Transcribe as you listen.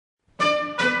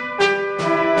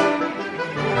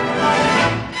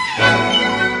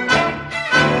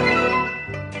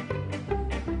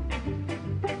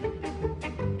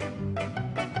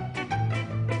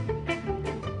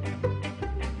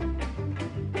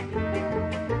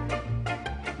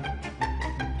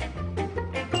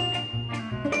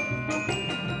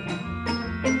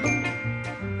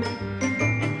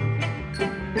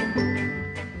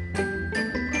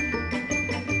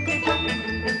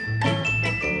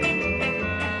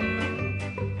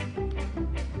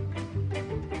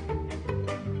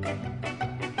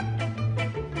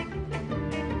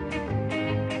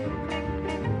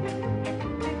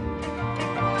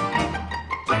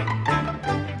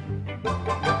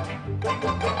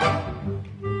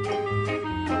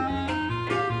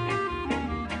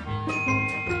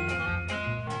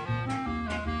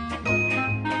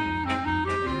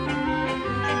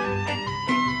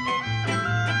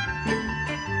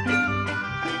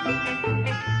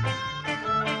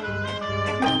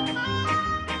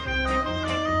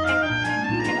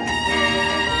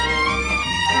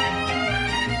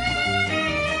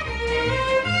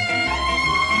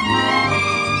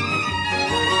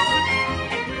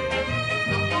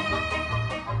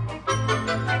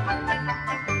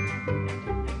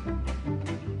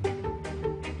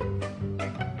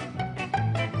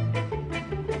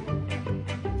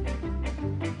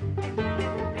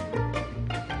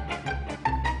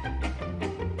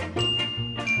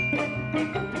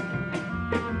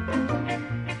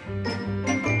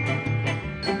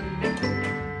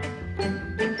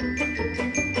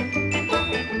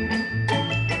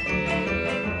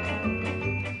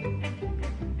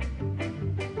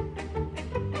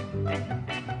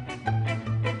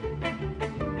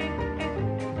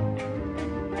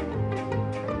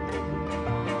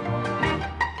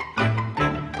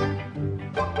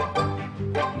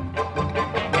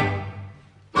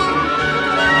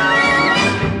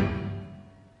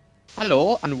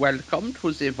Hello and welcome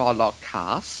to the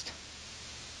Volocast.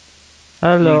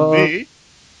 Hello. With me,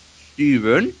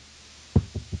 Stephen.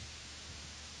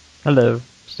 Hello,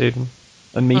 Stephen.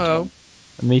 And me, Hello. Tom.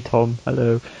 And me, Tom.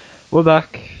 Hello. We're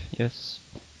back. Yes.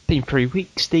 Been 3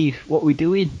 weeks, Steve. What are we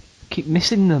doing? Keep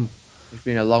missing them. It's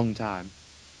been a long time.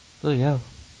 Oh, yeah.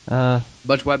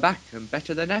 But we're back and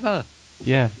better than ever.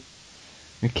 Yeah.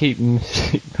 We keep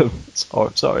missing them.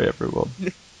 Sorry, everyone.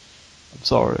 I'm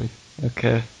sorry.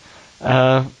 Okay.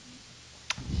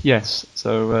 Yes,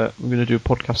 so we're going to do a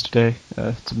podcast today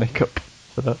to make up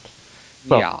for that.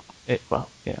 Well,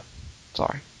 yeah.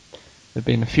 Sorry. There have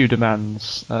been a few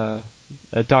demands,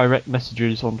 direct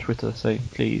messages on Twitter saying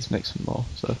please make some more.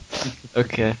 So,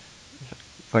 okay,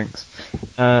 thanks.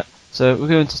 So we're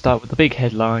going to start with the big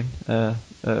headline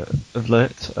of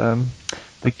late.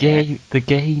 The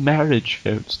gay marriage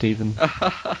vote, Stephen.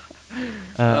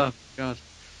 Oh God.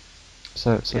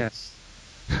 So yes.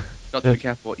 Got to be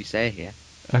careful what you say here.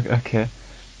 Okay.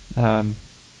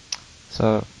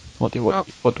 So what do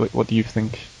you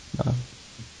think?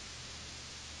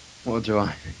 What do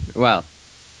I think? Well,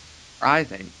 I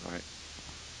think, right.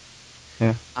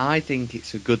 Yeah. I think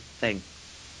it's a good thing.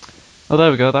 Oh,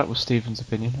 there we go. That was Stephen's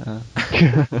opinion.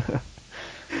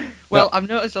 Well, I've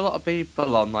noticed a lot of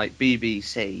people on like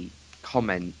BBC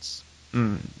comments.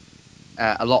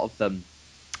 A lot of them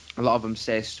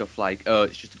say stuff like, "Oh,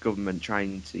 it's just the government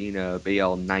trying to, be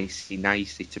all nicey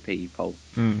to people."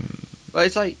 But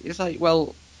it's like,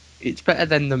 well, it's better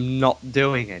than them not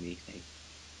doing anything.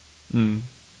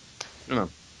 No.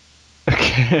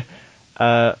 Okay.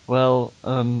 Well,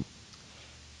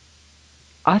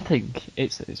 I think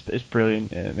it's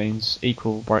brilliant. It means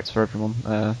equal rights for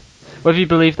everyone. Whether you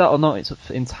believe that or not, it's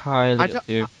entirely up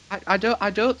to you. I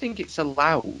don't think it's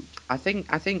allowed. I think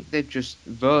they've just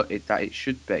voted that it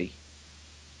should be.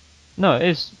 No, it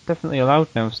is definitely allowed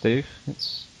now, Steve.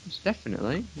 It's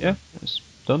definitely. Yeah, it's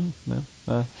done now.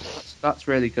 That's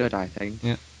really good, I think.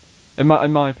 Yeah. In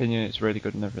my opinion, it's really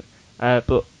good and everything.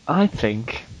 But I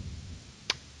think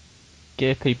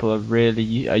gay people are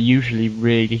usually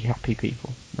really happy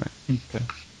people. Right. Okay.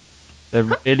 They're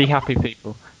really happy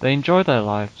people. They enjoy their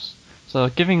lives. So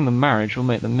giving them marriage will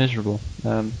make them miserable.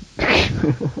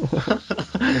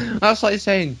 That's like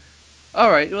saying, all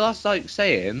right. Well, that's like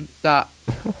saying that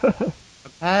a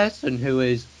person who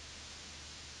is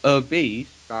obese,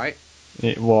 right?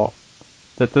 What?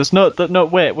 There's no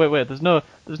wait. There's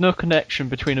no connection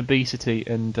between obesity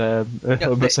and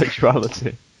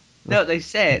homosexuality. No, they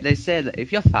say that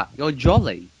if you're fat, you're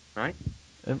jolly, right?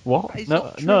 What?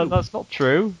 No, that's not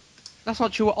true. That's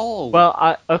not true at all.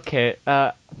 Well, okay.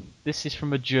 This is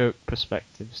from a joke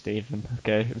perspective, Stephen.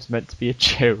 Okay, it was meant to be a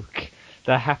joke.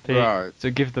 They're happy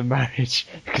to give them marriage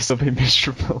because they'll be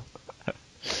miserable.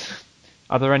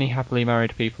 Are there any happily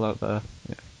married people out there?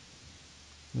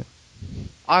 Yeah.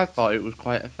 I thought it was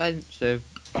quite offensive.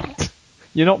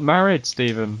 You're not married,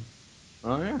 Stephen.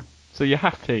 Oh yeah. So you're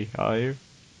happy, are you?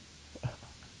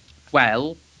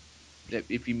 Well,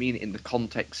 if you mean it in the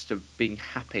context of being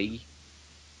happy.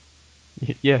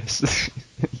 Yes,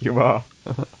 you are.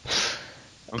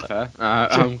 Okay.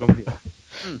 I'm confused.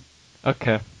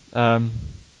 Okay.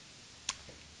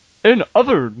 In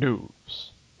other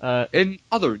news. In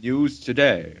other news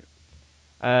today.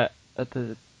 There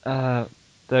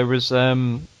was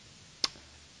a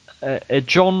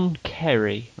John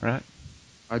Kerry, right?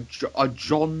 A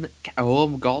John. Oh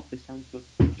my God, this sounds good.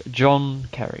 John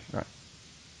Kerry, right?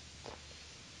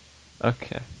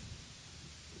 Okay.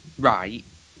 Right.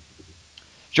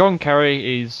 John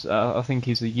Kerry is, I think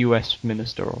he's a US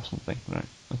minister or something, right?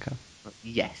 Okay.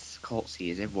 Yes, of course he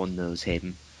is. Everyone knows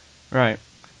him. Right.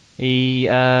 He,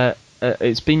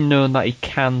 it's been known that he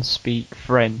can speak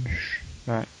French,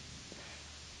 right?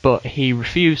 But he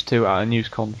refused to at a news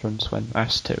conference when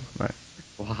asked to, right?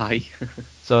 Why?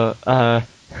 So, I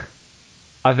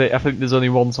think there's only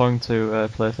one song to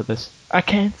play for this. I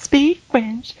can't speak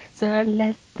French, so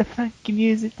let the funky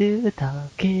music do the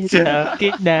talking,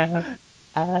 talking now.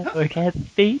 I can't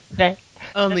speak French.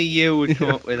 Only you would come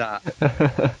up with that.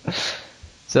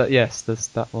 So yes, there's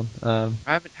that one. I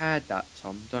haven't heard that,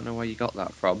 Tom. Don't know where you got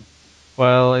that from.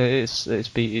 Well, it was the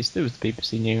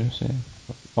BBC News. Yeah.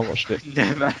 I watched it.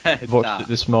 Never heard Watched that. it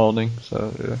this morning.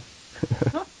 So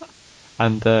yeah.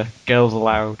 And Girls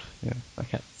Aloud. Yeah, I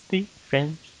can't speak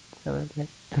French. So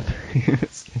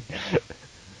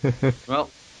Well,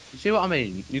 you see what I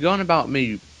mean? You're going about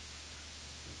me.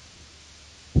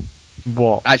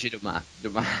 What? Actually, don't matter.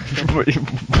 Don't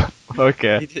matter.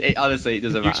 Okay. Honestly, it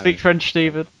doesn't You matter. speak French,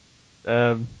 Stephen?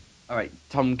 Alright,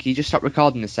 Tom, can you just stop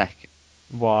recording a sec?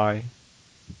 Why?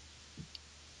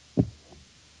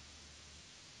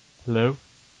 Hello?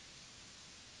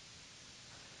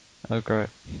 Oh, great.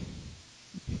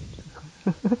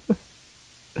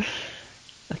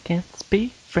 I can't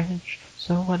speak French,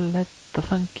 so I let the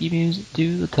funky music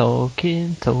do the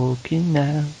talking, talking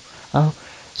now. Oh,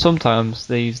 sometimes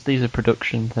these are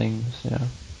production things, you know.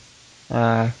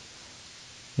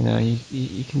 You know,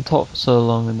 you can talk for so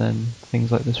long and then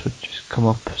things like this would just come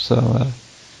up. So,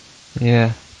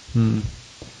 yeah.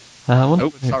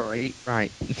 Oh, sorry.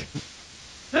 Right.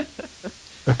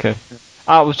 Okay.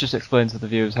 I was just explaining to the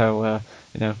viewers how,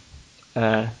 you know,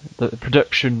 the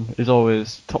production is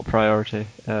always top priority,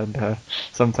 and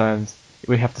sometimes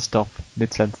we have to stop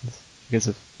mid-sentence because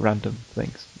of random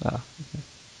things.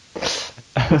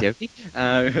 Okay.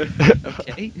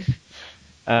 Okay.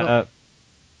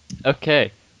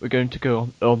 Okay, we're going to go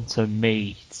on to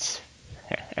meat.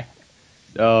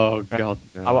 Oh, God,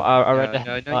 no. I read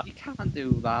No, you can't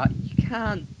do that. You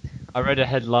can't. I read a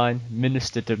headline: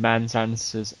 Minister demands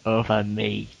answers over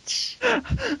meat.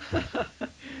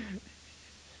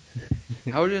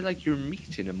 How do you like your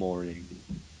meat in the morning?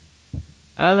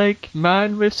 I like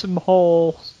mine with some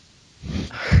horse.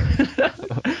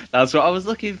 That's what I was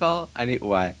looking for, and it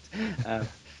worked.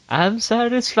 I'm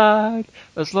satisfied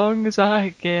as long as I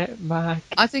get my.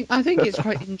 I think it's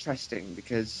quite interesting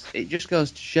because it just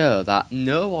goes to show that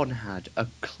no one had a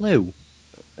clue,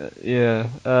 Yeah.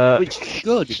 which is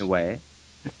good in a way.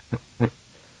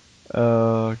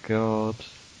 Oh God.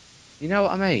 You know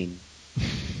what I mean?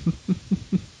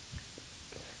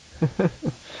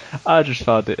 I just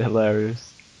found it hilarious.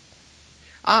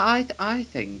 I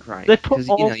think right They put because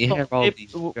all you hear all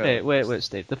these. wait,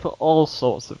 Steve. They put all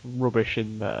sorts of rubbish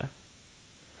in there.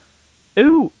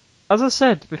 Ooh, as I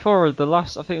said before, I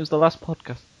think it was the last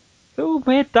podcast. Who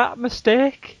made that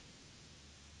mistake?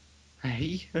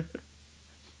 Hey.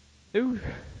 Who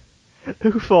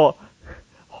thought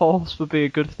horse would be a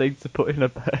good thing to put in a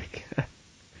bag?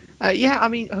 Yeah, I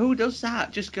mean, who does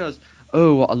that? Just goes,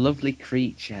 oh, what a lovely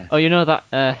creature. Oh, you know that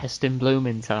Heston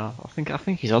Blumenthal? I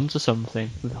think he's onto something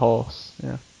with horse.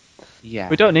 Yeah. Yeah.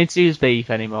 We don't need to use beef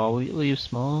anymore. We'll use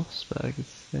small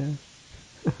burgers. Yeah.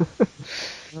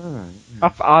 Alright.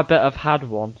 I bet I've had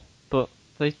one, but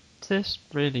they taste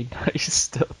really nice,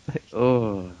 don't they?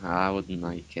 Oh, I wouldn't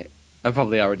like it. I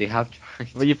probably already have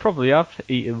tried. Well, you probably have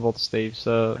eaten one, Steve,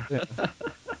 so yeah.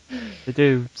 They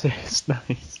do taste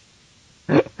nice.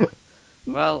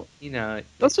 Well, you know.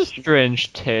 That's a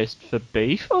strange taste for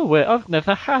beef. Oh wait, I've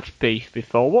never had beef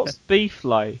before. What's beef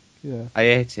like? Yeah. I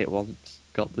ate it once.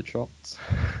 Got the trots.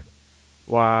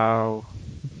 Wow.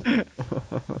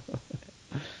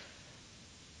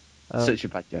 Such a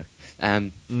bad joke.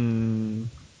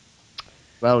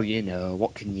 Well, you know,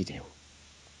 what can you do?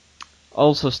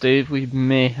 Also, Steve, we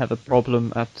may have a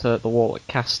problem at the Wallet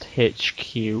Cast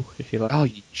HQ, if you like. Oh,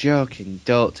 you're joking.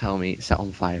 Don't tell me it's set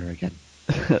on fire again.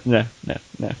 No.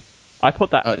 I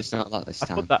put that. Oh, it's not like this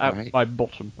time. I put that out right? my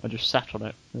bottom. I just sat on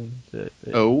it, and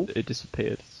it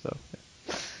disappeared. So.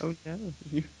 Yeah. Oh no.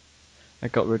 I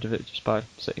got rid of it just by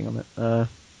sitting on it.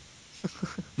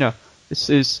 No, this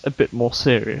is a bit more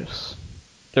serious.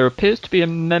 There appears to be a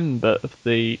member of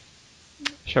the,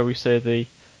 shall we say, the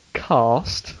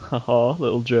cast, haha,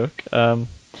 little joke,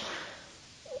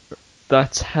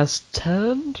 that has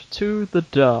turned to the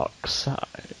dark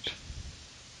side.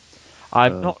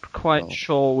 I'm not quite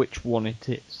sure which one it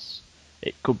is.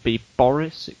 It could be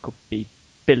Boris, it could be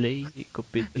Billy, it could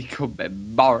be... It could be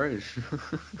Boris.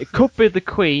 It could be the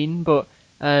Queen, but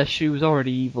She was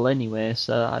already evil anyway,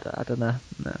 so I don't know.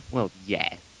 No. Well,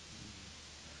 yeah.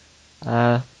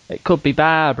 It could be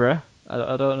Barbara.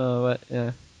 I don't know.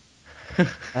 Yeah.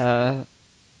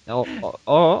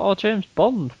 Or James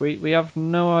Bond. We have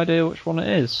no idea which one it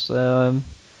is. I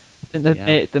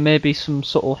think there may be some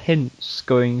subtle hints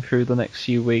going through the next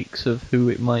few weeks of who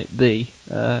it might be.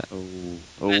 God.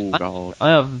 I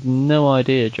have no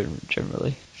idea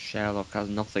generally. Sherlock has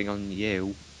nothing on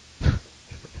you.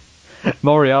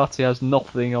 Moriarty has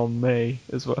nothing on me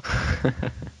as well.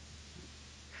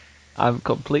 I'm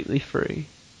completely free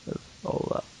of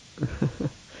all that.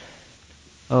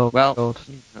 Oh, well, God.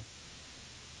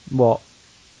 What?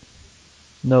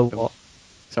 No, what?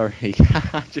 Sorry.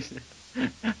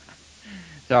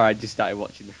 Sorry, I just started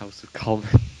watching the House of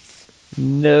Commons.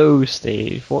 No,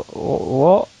 Steve.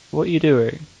 What are you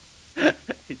doing?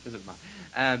 It doesn't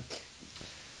matter.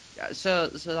 So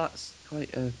that's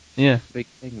quite a big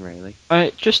thing, really.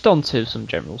 Alright, just on to some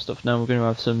general stuff now. We're going to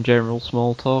have some general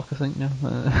small talk, I think, now.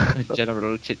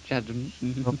 General chit-chat.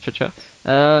 Chit-chat.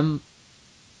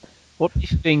 What do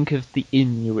you think of the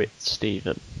Inuits,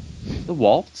 Stephen? The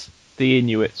what? The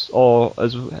Inuits, or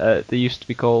as they used to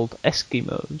be called,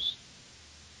 Eskimos.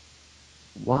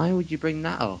 Why would you bring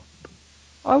that up?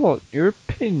 I want your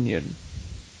opinion.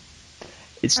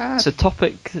 It's a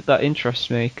topic that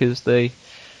interests me because they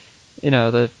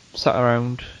sat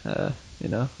around,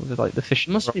 with like the fish.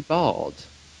 You must be bored.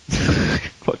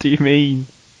 What do you mean?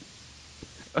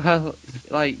 Well,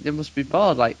 like, they must be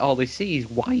bored. Like, all they see is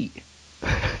white.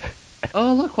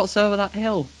 Oh, look, what's over that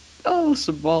hill? Oh,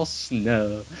 some more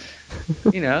snow.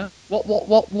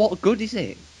 What good is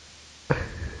it?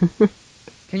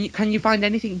 Can you find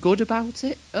anything good about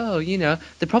it? Oh,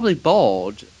 they're probably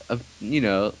bored of,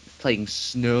 playing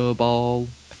snowball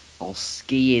or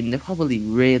skiing. They're probably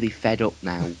really fed up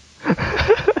now.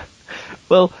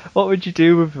 Well, what would you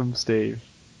do with them, Steve?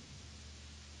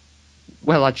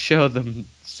 Well, I'd show them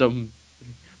some...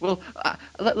 Well,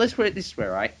 let's put it this way,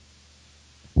 right?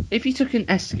 If you took an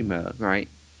Eskimo, right?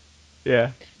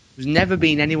 Yeah. Who's never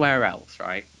been anywhere else,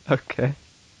 right? Okay.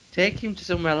 Take him to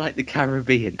somewhere like the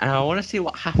Caribbean, and I want to see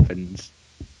what happens.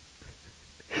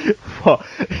 What?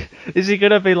 Is he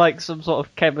gonna be like some sort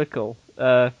of chemical?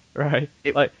 Right?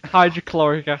 Like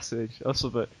hydrochloric acid or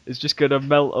something. It's just gonna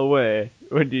melt away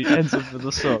when he ends up in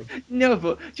the sun. No,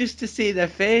 but just to see their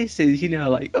faces,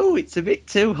 like, oh, it's a bit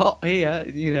too hot here,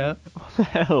 What the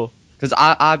hell? Because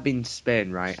I've been to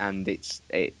Spain, right, and it's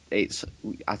I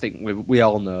think we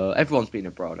all know, everyone's been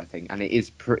abroad, I think, and it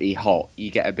is pretty hot. You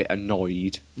get a bit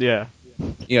annoyed. Yeah.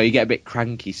 You get a bit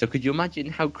cranky. So could you imagine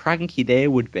how cranky they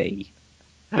would be?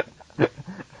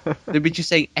 They'd be just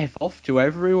saying F off to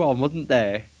everyone, wouldn't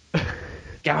they?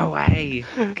 Go away!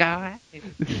 Go away!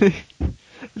 The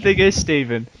thing is,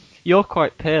 Stephen, you're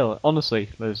quite pale. Honestly,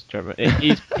 ladies and gentlemen,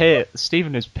 he's pale.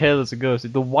 Stephen is pale as a ghost.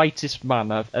 He's the whitest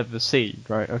man I've ever seen.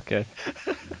 Right? Okay.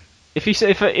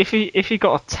 If he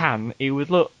got a tan, he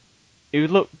would look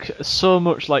so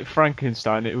much like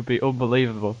Frankenstein. It would be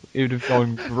unbelievable. He would have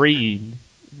gone green.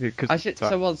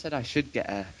 Someone said I should get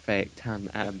a fake tan.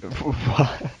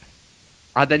 What?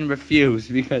 I then refused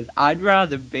because I'd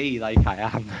rather be like I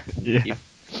am. Yeah.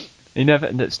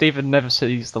 Stephen never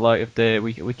sees the light of day.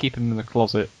 We keep him in the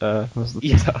closet most of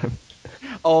the time.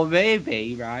 Or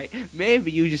maybe, right?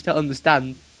 Maybe you just don't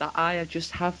understand that I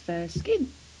just have fair skin.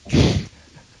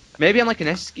 Maybe I'm like an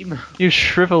Eskimo. You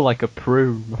shrivel like a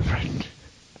prune, my friend.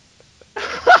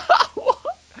 What?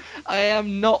 I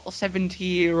am not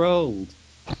 70-year-old.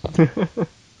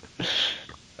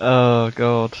 Oh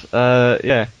God.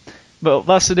 Yeah. But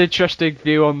that's an interesting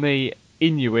view on the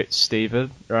Inuits, Stephen.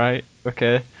 Right?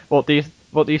 Okay. What do you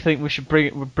think we should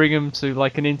bring them to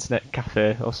like an internet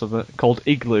cafe or something called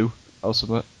Igloo or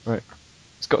something? Right.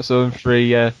 It's got its own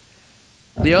free. The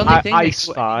only thing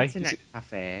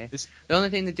the only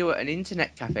thing they do at an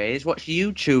internet cafe is watch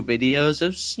YouTube videos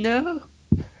of snow.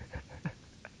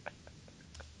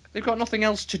 They've got nothing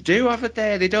else to do, haven't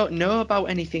they? They don't know about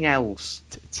anything else.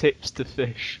 Tips to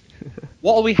fish.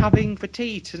 What are we having for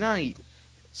tea tonight?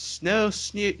 Snow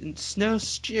stew.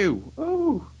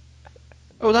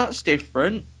 Oh, that's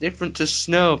different. Different to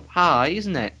snow pie,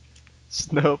 isn't it?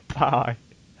 Snow pie.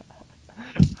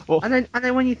 Well, and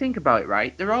then when you think about it,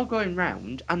 right, they're all going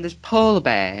round, and there's polar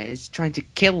bears trying to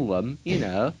kill them.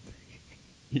 Yeah.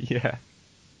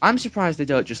 I'm surprised they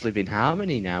don't just live in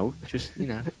harmony now, just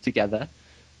together.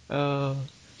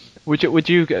 Would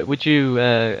you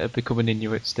become an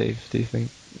Inuit, Steve? Do you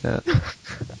think?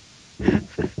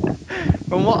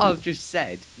 From what I've just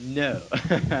said, no.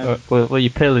 Well, you're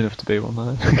pale enough to be one,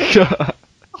 though.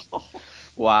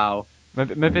 Wow.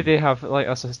 Maybe they have, like,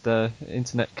 as I said, the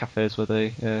internet cafes where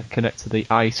they connect to the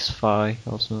ice-fi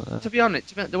or something. To be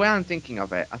honest, the way I'm thinking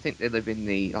of it, I think they live in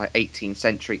the like 18th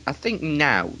century. I think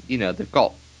now, they've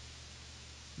got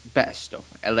better stuff,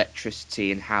 like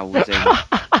electricity and housing.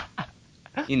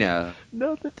 No,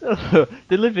 they don't.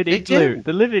 They live in They do.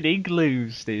 They live in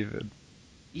igloos, Stephen.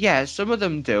 Yeah, some of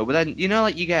them do, but then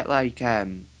like you get like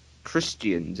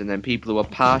Christians and then people who are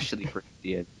partially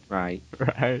Christian, right?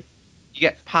 Right. You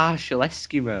get partial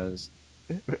Eskimos.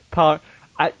 Part.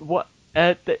 What?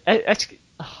 I'm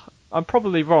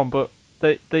probably wrong, but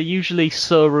they're usually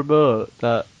so remote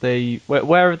that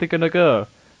where are they gonna go?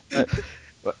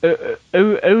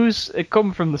 Who's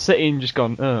come from the city and just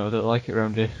gone? Oh, I don't like it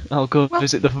around here. I'll go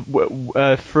visit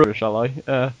the Fro, shall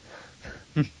I?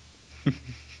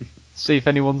 See if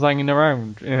anyone's hanging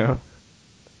around.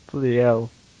 Bloody hell.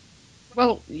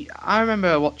 Well, I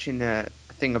remember watching a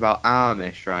thing about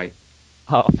Amish, right?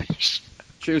 Amish.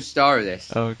 True story,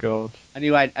 this. Oh god. And he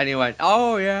went,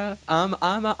 oh yeah, I'm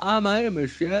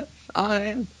Amish, yeah, I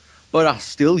am, but I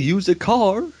still use a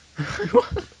car.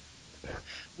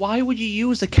 Why would you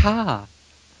use a car?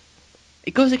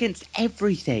 It goes against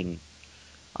everything.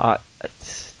 To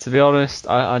be honest,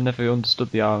 I never understood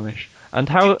the Amish. And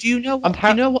how? Do you know what? Do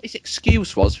you know what his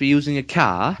excuse was for using a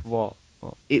car? What?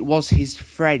 It was his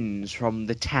friends from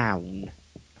the town.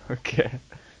 Okay.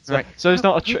 Right. So he's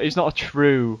not a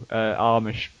true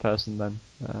Amish person then.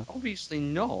 Obviously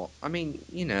not. I mean,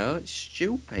 it's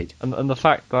stupid. And the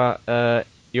fact that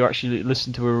you actually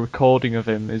listen to a recording of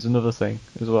him is another thing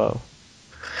as well.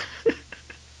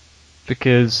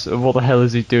 Because what the hell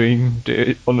is he doing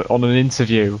on an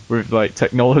interview with like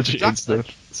technology and stuff?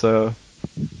 So,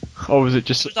 or was it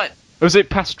just was it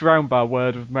passed around by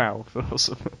word of mouth or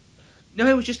something? No,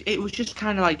 it was just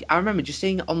kind of like, I remember just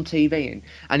seeing it on TV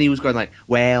and he was going like,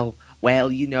 well,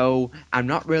 I'm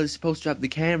not really supposed to have the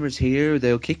cameras here.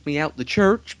 They'll kick me out the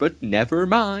church, but never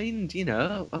mind,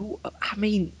 Oh, I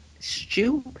mean,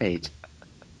 stupid.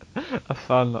 I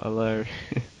found that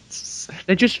hilarious.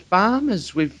 They're just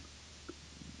farmers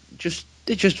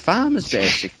they're just farmers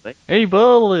basically. Hey,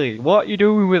 Bully, what you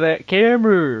doing with that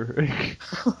camera?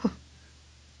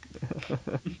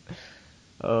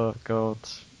 Oh God.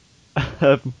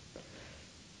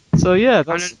 So yeah,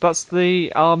 that's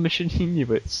the Amish and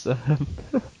Inuits.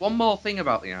 One more thing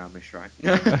about the Amish, right?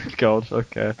 Oh God,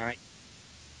 okay. Right.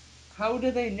 How do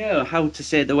they know how to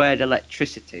say the word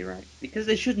electricity, right? Because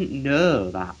they shouldn't know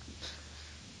that.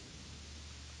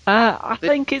 I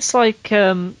think it's like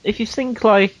if you think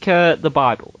like the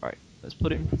Bible, right? Let's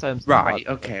put it in terms of the Right.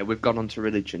 Bible. Okay, we've gone on to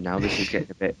religion now. This is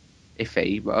getting a bit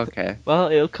iffy, but okay.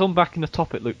 Well, it'll come back in the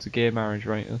topic, Luke, to gay marriage,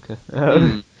 right? Okay.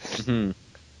 Mm-hmm.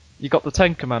 You got the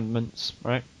Ten Commandments,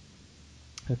 right?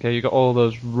 Okay, you got all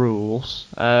those rules.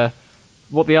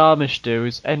 What the Amish do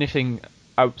is anything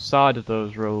outside of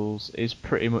those rules is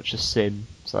pretty much a sin.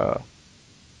 So,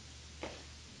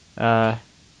 that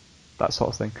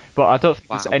sort of thing. But I don't think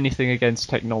it's anything against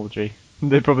technology.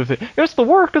 They probably think it's the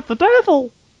work of the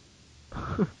devil.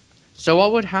 So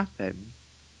what would happen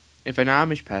if an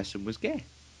Amish person was gay?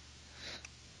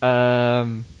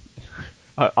 I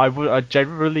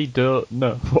genuinely don't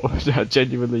know. I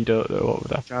genuinely don't know what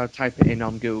would happen. I'll type it in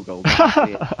on Google.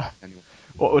 Anyway.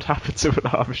 What would happen to an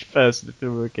Amish person if they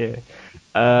were gay?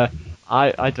 I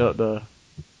don't know.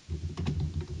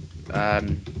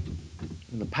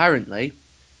 Apparently.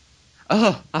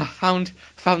 Oh, I found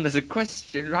there's a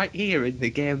question right here in the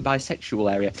gay and bisexual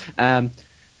area.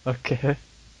 Okay.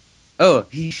 Oh,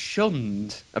 he's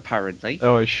shunned, apparently.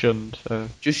 Oh, he's shunned.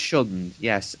 Just shunned,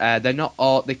 yes. They're not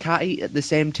all... They can't eat at the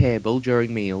same table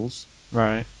during meals.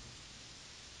 Right.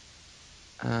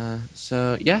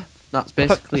 So, yeah, that's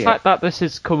basically it. The fact that this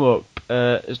has come up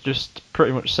has just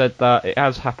pretty much said that it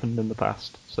has happened in the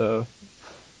past. So,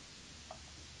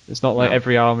 it's not like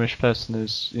every Amish person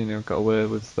has, got away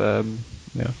with, On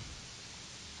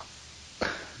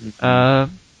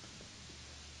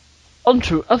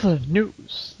to other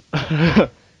news.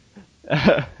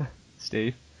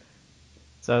 Steve.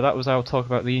 So that was our talk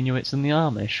about the Inuits and the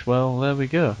Amish. Well, there we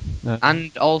go.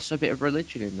 And also a bit of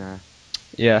religion in there.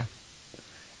 Yeah.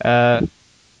 But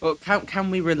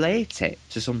can we relate it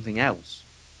to something else?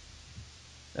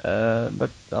 But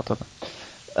I don't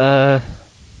know.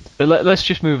 But let's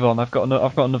just move on. I've got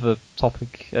another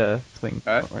topic thing.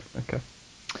 Right. Okay.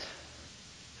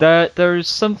 There is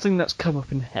something that's come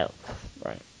up in health.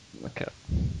 Right. Okay.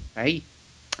 Hey.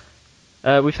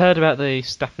 We've heard about the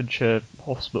Staffordshire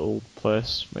hospital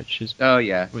place, which is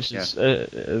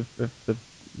is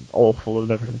awful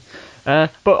and everything.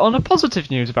 But on a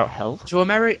positive news about health,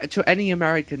 to any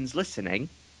Americans listening,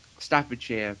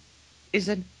 Staffordshire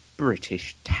isn't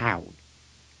British town.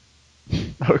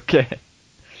 Okay.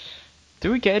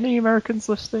 Do we get any Americans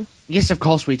listening? Yes, of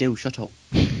course we do. Shut up.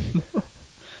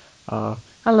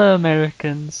 Hello,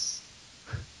 Americans.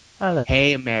 Hello.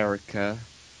 Hey, America.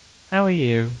 How are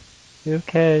you? You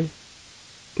okay?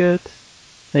 Good.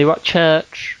 Are you at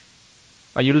church?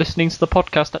 Are you listening to the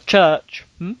podcast at church?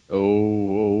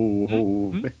 Oh,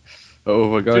 Hmm?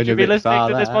 we're going Should you a be bit listening far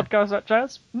to this there. podcast at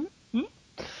church?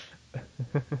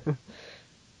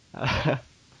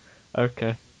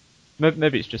 Okay.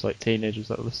 Maybe it's just like teenagers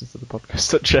that listen to the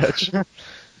podcast at church.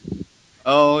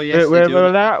 Oh, yes, we're they do.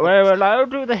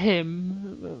 allowed to do the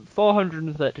hymn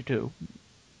 432.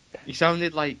 You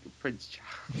sounded like Prince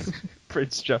Charles.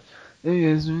 Prince John.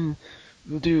 Yes,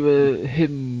 we'll do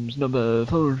hymns number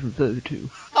 432.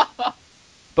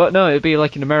 But no, it'd be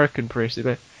like an American priest.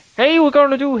 It'd be, hey, we're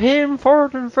gonna do hymn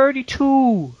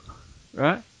 432,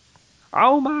 right?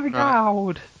 Oh my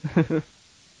God!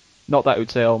 Not that it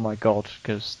would say, oh my God,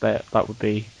 because that would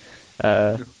be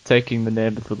taking the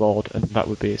name of the Lord, and that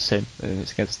would be a sin, and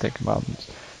it's against the Ten Commandments.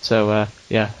 So,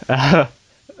 yeah.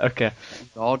 Okay.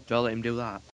 God, don't let him do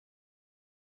that.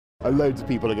 Loads of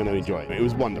people are going to enjoy it. It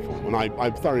was wonderful, and I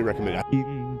thoroughly recommend it.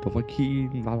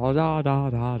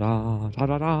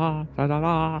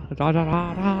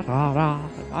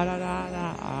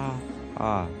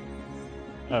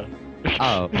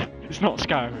 Oh. It's not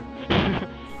Skyrim.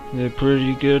 They're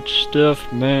pretty good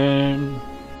stuff, man.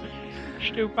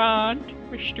 Mr.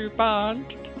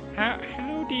 Bond,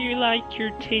 how do you like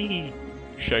your tea?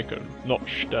 Shaken, not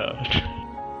stirred.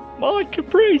 My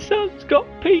Capri Sun's got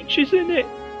peaches in it,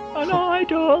 and I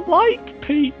don't like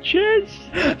peaches.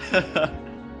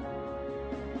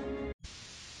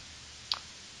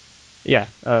 Yeah,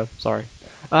 sorry.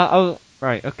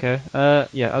 Right, okay.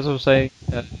 Yeah, as I was saying,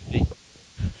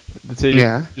 the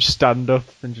team just stand up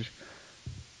and just...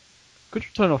 Could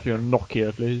you turn off your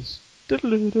Nokia, please?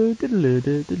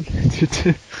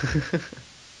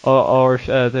 or if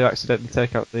they accidentally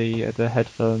take out the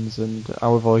headphones and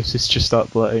our voices just start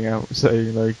blurting out,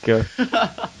 saying like,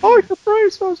 "My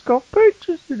Capri Sun's got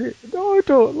peaches in it, and I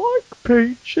don't like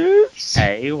peaches."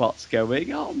 Hey, what's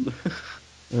going on?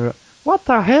 What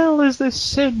the hell is this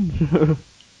sin?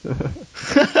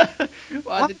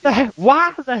 Why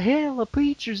the hell are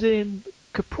peaches in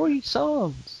Capri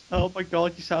Suns? Oh my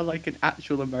God, you sound like an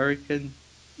actual American.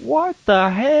 What the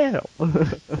hell?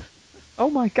 Oh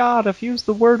my God, I've used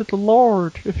the word of the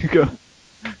Lord.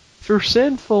 For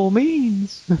sinful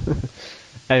means.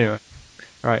 Anyway,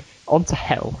 right, on to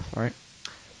health, right?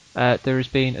 There has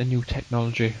been a new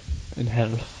technology in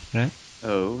health, right?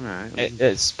 Oh, right.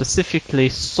 It's specifically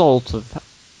salt of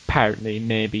apparently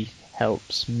maybe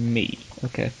helps me.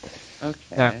 Okay.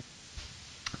 Okay. Now,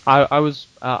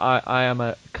 I am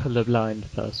a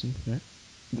colourblind person, right?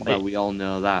 Well, we all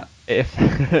know that. It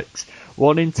affects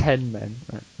 1 in 10 men,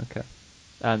 right? Okay,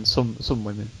 and some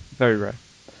women, very rare.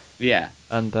 Yeah.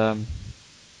 And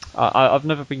I've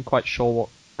never been quite sure what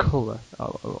colour I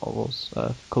was,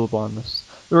 colour blindness.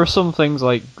 There are some things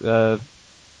like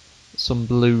some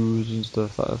blues and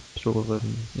stuff that I've struggled with,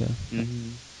 and, yeah.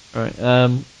 Mm-hmm. Right.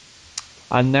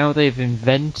 And now they've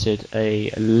invented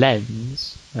a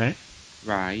lens, right?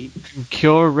 Right.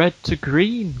 Cure red to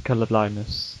green colour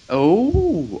blindness.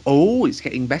 Oh, it's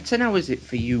getting better now, is it,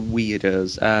 for you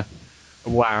weirdos?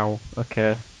 Wow.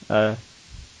 Okay.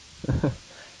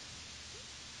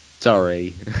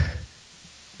 Sorry.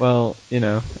 Well, you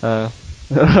know.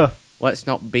 Let's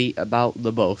not beat about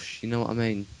the bush. You know what I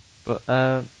mean? But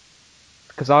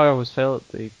because I always fail at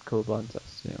the colourblind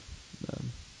test, you know,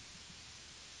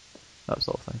 that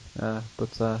sort of thing.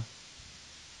 But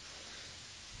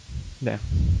yeah,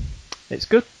 it's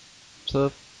good.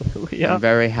 So yeah. I'm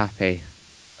very happy.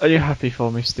 Are you happy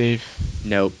for me, Steve?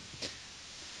 Nope.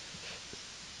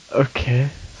 Okay,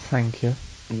 thank you.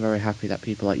 I'm very happy that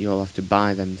people like you all have to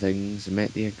buy them things and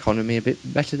make the economy a bit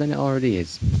better than it already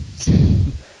is.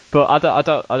 But I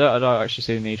don't actually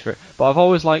see the need for it. But I've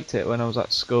always liked it when I was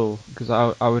at school because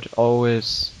I would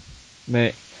always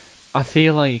make. I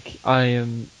feel like I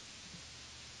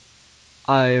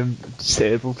am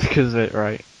disabled because of it,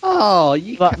 right? Oh,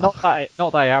 you not that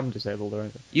I am disabled or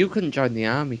anything. You couldn't join the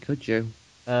army, could you?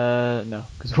 No,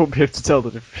 because I won't be able to tell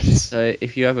the difference. So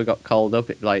if you ever got called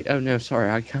up, it'd be like, oh no, sorry,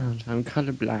 I can't. I'm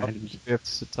colourblind. I'll be able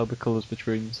to tell the colours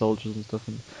between soldiers and stuff.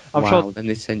 And I'm sure. Then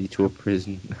they send you to a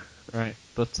prison. Right,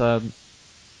 but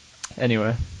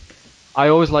anyway, I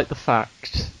always like the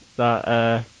fact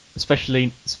that,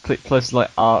 especially places like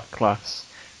art class,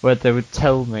 where they would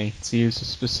tell me to use a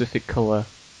specific colour,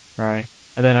 right,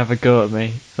 and then have a go at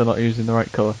me for not using the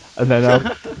right colour, and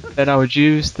then I would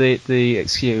use the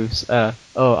excuse, oh,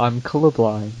 I'm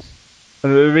colourblind,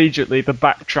 And immediately the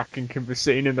backtracking can be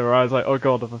seen in their eyes, like, oh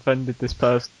god, I've offended this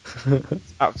person.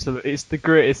 It's the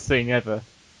greatest thing ever.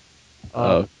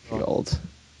 Oh god.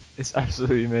 It's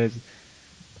absolutely amazing.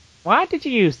 Why did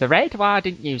you use the red? Why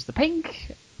didn't you use the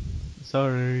pink?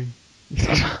 Sorry.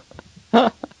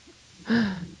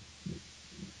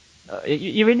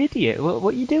 You're an idiot.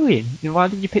 What are you doing? Why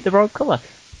did you pick the wrong colour?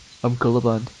 I'm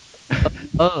colourblind.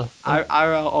 Oh. I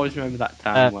always remember that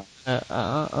time.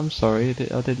 I'm sorry,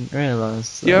 I didn't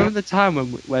realise. Do you remember the time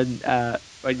when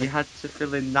you had to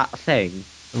fill in that thing?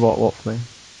 What thing?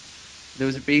 There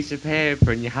was a piece of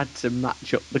paper and you had to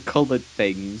match up the coloured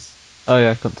things. Oh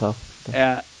yeah, I couldn't tell.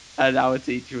 Yeah, and our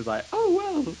teacher was like, "Oh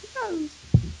well,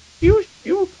 you."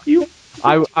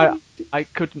 I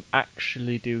couldn't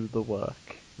actually do the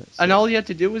work. And all you had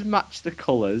to do was match the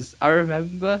colours. I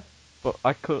remember. But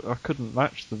I couldn't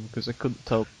match them because I couldn't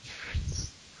tell.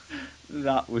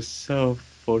 That was so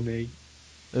funny.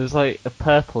 It was like a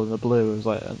purple and a blue. I was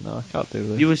like, no, I can't do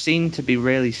this. You were seen to be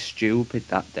really stupid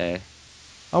that day.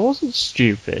 I wasn't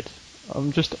stupid.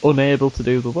 I'm just unable to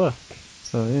do the work.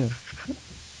 So yeah.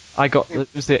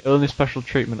 It was the only special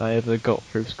treatment I ever got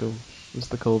through school. Was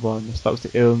the colour blindness. That was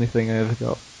the only thing I ever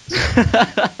got.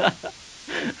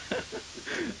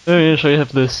 Oh yeah, so you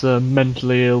have this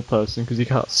mentally ill person because you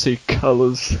can't see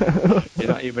colours. You're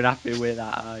not even happy with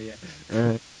that, are you?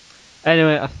 Right.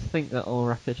 Anyway, I think that'll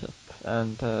wrap it up.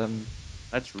 And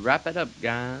let's wrap it up,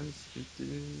 guys.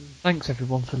 Thanks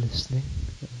everyone for listening.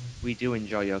 We do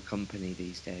enjoy your company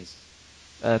these days.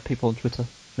 People on Twitter,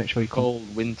 make sure you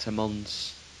cold winter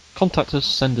months. Contact us,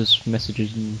 send us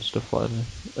messages and stuff like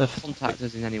that. Contact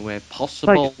us in any way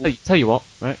possible. Tell you what,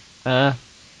 right?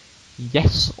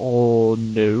 Yes or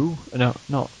no? No,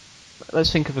 not. Let's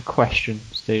think of a question,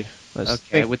 Steve.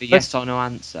 With a yes or no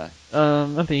answer.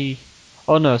 Maybe.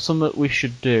 Oh no, something that we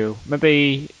should do.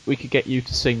 Maybe we could get you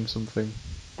to sing something,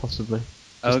 possibly.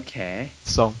 Okay.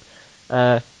 Song.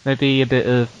 Maybe a bit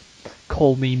of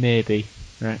 "Call Me Maybe,"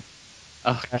 right?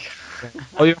 Okay.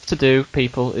 All you have to do,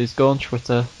 people, is go on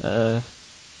Twitter.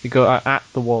 You go at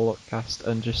the Warlockcast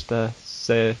and just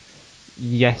say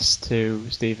yes to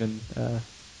Stephen.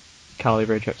 Carly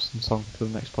Rae Jepsen's song for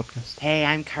the next podcast. Hey,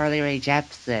 I'm Carly Rae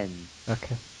Jepsen.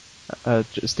 Okay.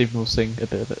 Stephen will sing a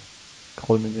bit of it.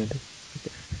 Call me maybe.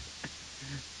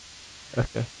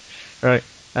 Okay. Right.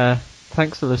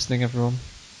 Thanks for listening, everyone.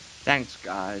 Thanks,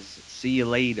 guys. See you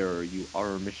later, you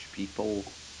Amish people.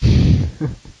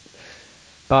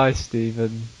 Bye,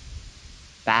 Stephen.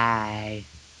 Bye.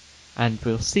 And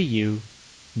we'll see you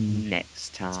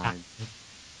next time.